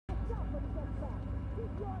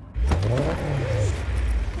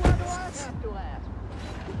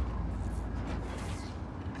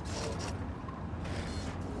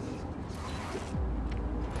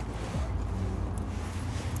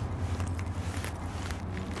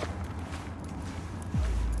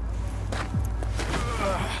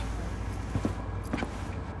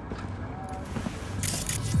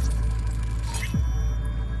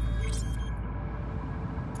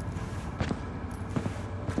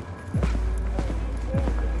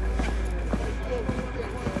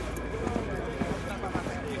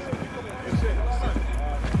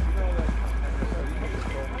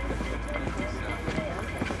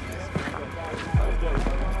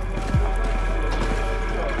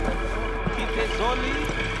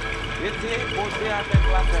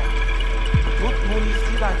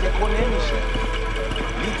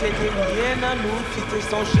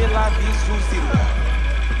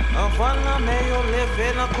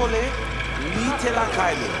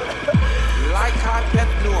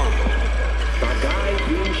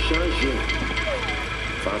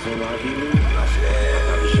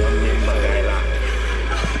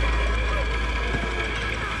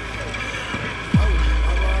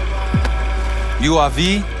You are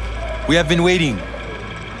V? We have been waiting.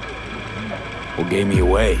 What gave me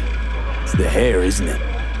away? It's the hair, isn't it?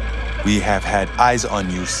 We have had eyes on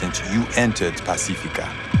you since you entered Pacifica.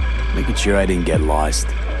 Making sure I didn't get lost.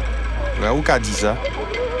 Ouais, où qu'a dit ça?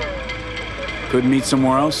 Could meet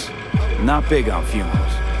somewhere else? Not big on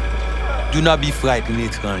funerals. Do not be frightened,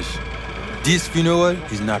 étrange. This funeral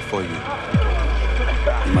is not for you.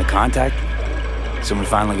 In my contact? Someone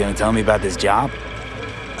finally gonna tell me about this job?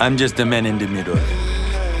 I'm just the man in the middle.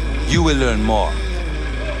 You will learn more.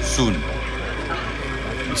 Soon.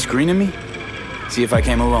 You screening me? See if I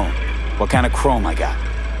came alone. What kind of chrome I got?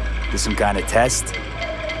 This some kind of test?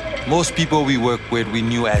 Most people we work with we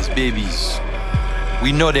knew as babies.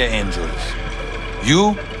 We know they're angels.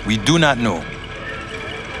 You, we do not know.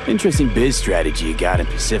 Interesting biz strategy you got in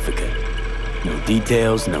Pacifica. No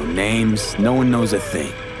details, no names, no one knows a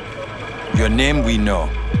thing. Your name we know.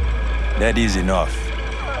 That is enough.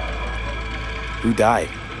 Who died?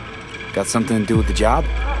 Got something to do with the job?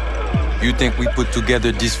 You think we put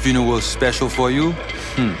together this funeral special for you?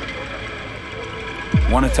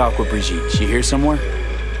 Want to talk with Brigitte. She here somewhere?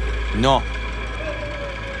 No.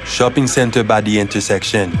 Shopping center by the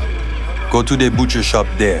intersection. Go to the butcher shop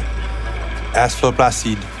there. Ask for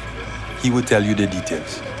Placide. He will tell you the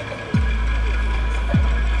details.